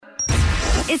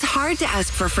It's hard to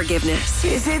ask for forgiveness.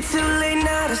 Is it too late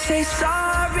now to say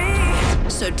sorry?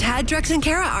 So Tad, Drex, and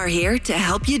Kara are here to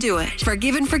help you do it.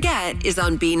 Forgive and Forget is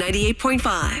on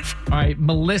B98.5. All right,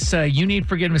 Melissa, you need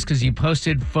forgiveness because you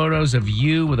posted photos of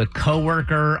you with a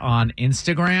coworker on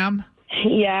Instagram.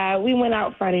 Yeah, we went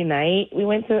out Friday night. We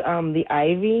went to the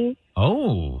Ivy.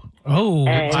 Oh,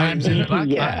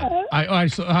 And- yeah.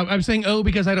 I'm saying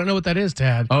because I don't know what that is,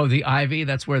 Tad. Oh, the Ivy.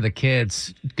 That's where the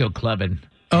kids go clubbing.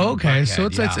 Oh, okay. Buckhead, So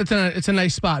it's a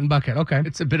nice spot in Buckhead. Okay.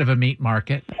 It's a bit of a meat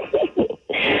market.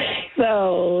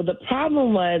 So the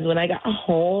problem was when I got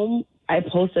home, I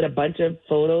posted a bunch of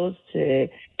photos to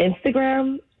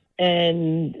Instagram,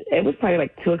 and it was probably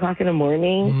like 2 o'clock in the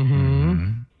morning.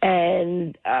 Mm-hmm.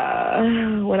 And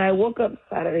when I woke up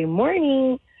Saturday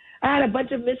morning, I had a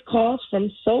bunch of missed calls from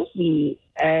Sophie.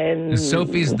 And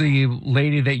Sophie's the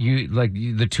lady that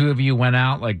the two of you went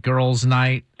out like girls'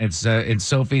 night. And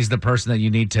Sophie's the person that you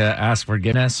need to ask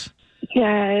forgiveness.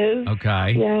 Yes.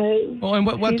 Okay. Yes. Oh, and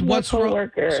what's wrong?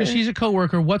 coworker. So she's a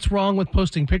coworker. What's wrong with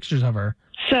posting pictures of her?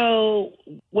 So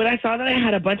when I saw that I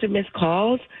had a bunch of missed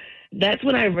calls, that's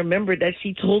when I remembered that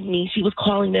she told me she was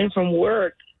calling in from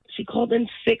work. She called in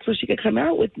sick so she could come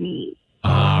out with me.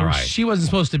 All right. She wasn't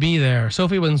supposed to be there.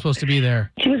 Sophie wasn't supposed to be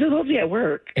there. She was supposed to be at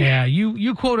work. Yeah,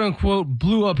 you quote unquote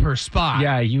blew up her spot.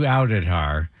 Yeah, you outed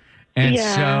her. And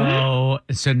so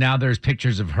now there's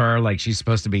pictures of her like she's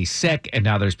supposed to be sick, and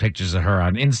now there's pictures of her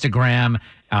on Instagram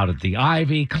out at the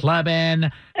Ivy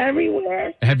clubbing.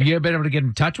 Everywhere. Have you been able to get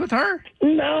in touch with her?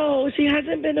 No, she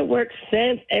hasn't been to work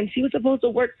since, and she was supposed to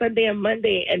work Sunday and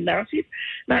Monday, and now she's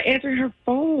not answering her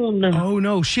phone. Oh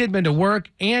no, she had been to work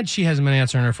and she hasn't been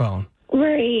answering her phone.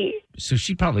 Right. So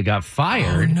she probably got Oh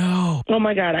fired. no. Oh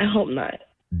my God, I hope not.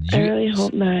 I really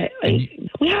hope not. We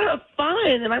had fun,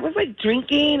 and I was like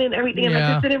drinking and everything, and I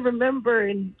Yeah. just didn't remember.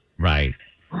 And Right.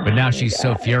 But now she's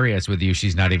so furious with you,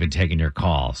 she's not even taking your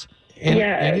calls. And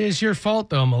Yeah. it is your fault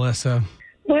though, Melissa.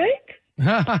 what?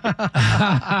 I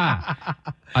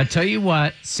tell you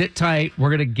what, sit tight. We're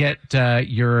going to get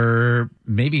your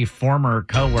maybe former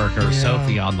coworker,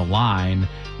 Sophie, on the line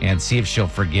and see if she'll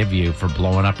forgive you for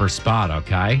blowing up her spot,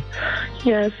 okay?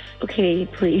 Yes. Okay,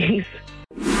 please.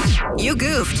 You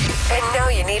goofed, and now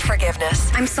you need forgiveness.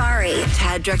 I'm sorry.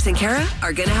 Tad, Drex, and Kara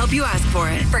are going to help you ask for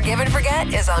it. Forgive and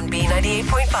Forget is on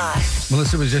B98.5.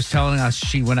 Melissa was just telling us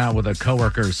she went out with a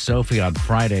coworker, Sophie, on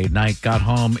Friday night, got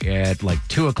home at like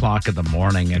 2 o'clock in the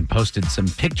morning and posted some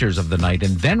pictures of the night,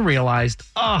 and then realized,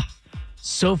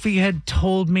 Sophie had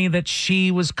told me that she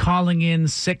was calling in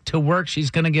sick to work.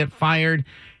 She's going to get fired.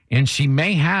 And she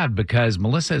may have, because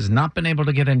Melissa has not been able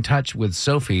to get in touch with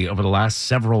Sophie over the last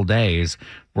several days.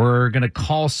 We're going to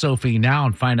call Sophie now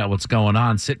and find out what's going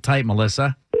on. Sit tight,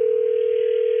 Melissa.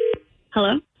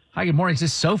 Hello? Hi, good morning. Is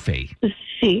this Sophie?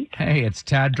 She. Hey, it's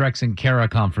Tad, Drex, and Kara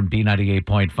calling from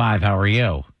B98.5. How are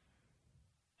you?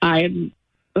 I'm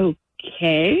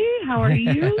okay. How are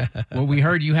you? Well, we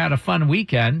heard you had a fun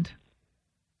weekend.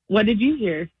 What did you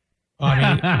hear?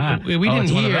 I mean, we didn't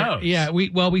it's one of hear. those. Yeah,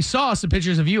 we saw some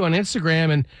pictures of you on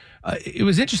Instagram, and it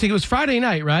was interesting. It was Friday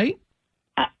night, right?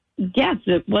 Yes,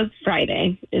 it was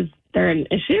Friday. Is there an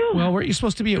issue? Well, weren't you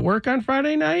supposed to be at work on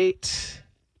Friday night?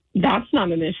 That's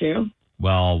not an issue.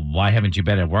 Well, why haven't you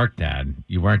been at work, Dad?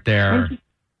 You weren't there on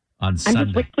I'm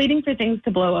Sunday. just waiting for things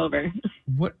to blow over.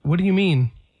 What do you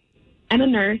mean? I'm a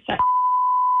nurse,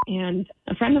 and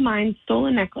a friend of mine stole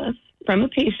a necklace from a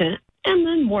patient and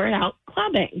then wore it out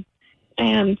clubbing.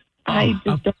 And I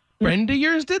just don't. Friend of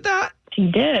yours did that?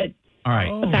 She did. All right,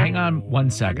 Oh. hang on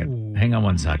one second. Hang on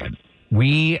one second.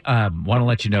 We want to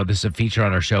let you know this is a feature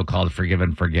on our show called Forgive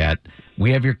and Forget.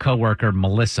 We have your coworker,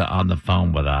 Melissa, on the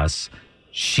phone with us.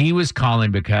 She was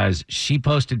calling because she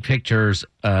posted pictures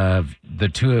of the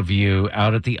two of you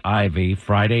out at the Ivy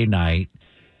Friday night,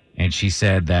 and she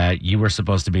said that you were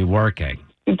supposed to be working.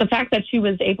 The fact that she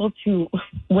was able to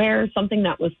wear something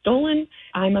that was stolen,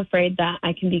 I'm afraid that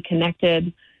I can be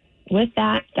connected with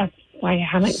that. That's why I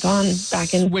haven't gone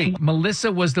back in. Wait,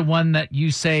 Melissa was the one that you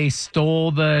say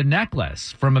stole the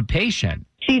necklace from a patient.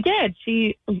 She did.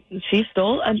 She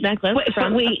stole a necklace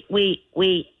from. Wait.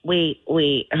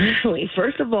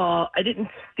 First of all, I didn't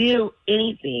steal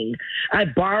anything. I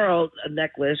borrowed a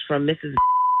necklace from Mrs.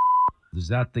 Is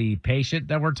that the patient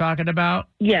that we're talking about?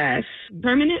 Yes.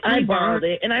 Permanently I borrowed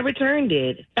it and I returned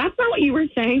it. That's not what you were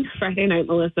saying Friday night,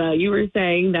 Melissa. You were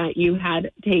saying that you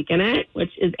had taken it,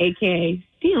 which is AKA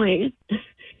stealing.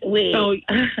 Wait. So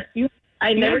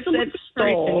I never have someone said to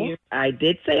explain to stole. you. I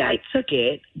did say I took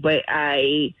it, but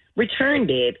I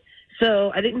returned it.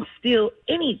 So I didn't steal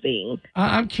anything.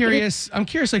 I'm curious.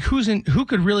 Like, who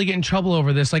could really get in trouble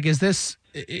over this? Like, is this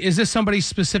somebody's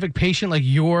specific patient? Like,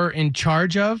 you're in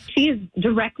charge of? She is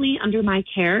directly under my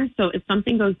care. So if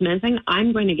something goes missing,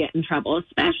 I'm going to get in trouble,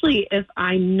 especially if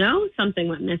I know something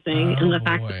went missing and the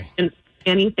fact that I didn't see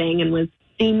anything and was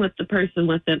seen with the person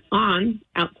with it on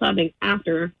out clubbing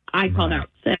after I called out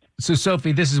sick. So,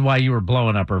 Sophie, this is why you were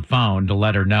blowing up her phone to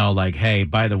let her know, like, hey,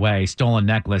 by the way, stolen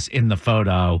necklace in the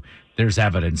photo. There's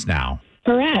evidence now.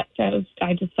 Correct.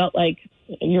 I just felt like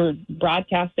you're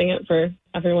broadcasting it for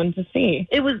everyone to see.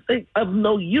 It was of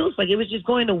no use. Like, it was just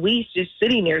going to waste just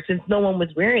sitting there since no one was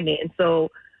wearing it. And so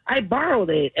I borrowed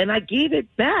it and I gave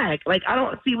it back. Like, I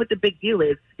don't see what the big deal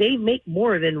is. They make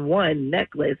more than one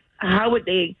necklace. How would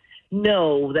they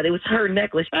know that it was her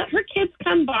necklace? But her kids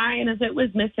come by, and if it was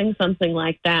missing something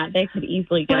like that, they could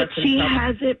easily get But us in she trouble.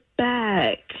 has it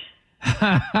back.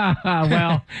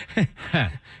 Well,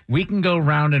 we can go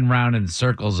round and round in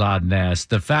circles on this.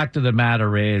 The fact of the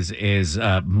matter is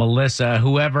Melissa,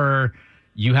 whoever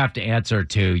you have to answer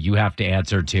to.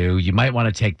 You might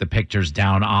want to take the pictures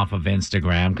down off of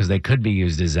Instagram because they could be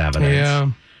used as evidence.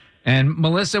 Yeah. And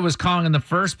Melissa was calling in the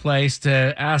first place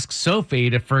to ask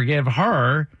Sophie to forgive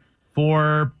her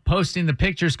for posting the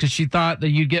pictures because she thought that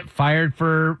you'd get fired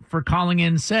for calling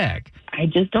in sick. I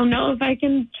just don't know if I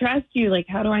can trust you. Like,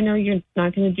 how do I know you're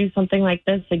not going to do something like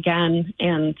this again?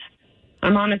 And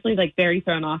I'm honestly, like, very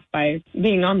thrown off by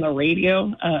being on the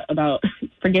radio about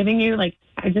forgiving you. Like,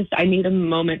 I need a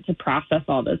moment to process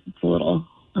all this. It's a little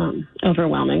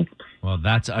overwhelming. Well,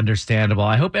 that's understandable.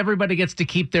 I hope everybody gets to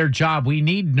keep their job. We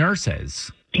need nurses.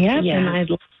 Yep, Yeah. and I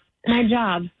love my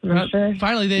job. I'm sure.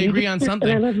 Finally, they agree on And I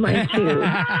something. love mine, too.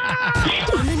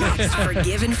 On the next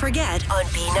Forgive and Forget on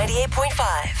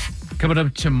B98.5. Coming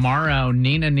up tomorrow,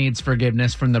 Nina needs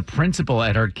forgiveness from the principal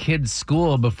at her kid's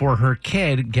school before her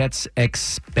kid gets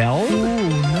expelled. Oh,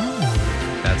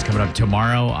 no. That's coming up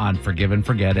tomorrow on Forgive and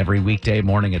Forget every weekday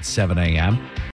morning at 7 a.m.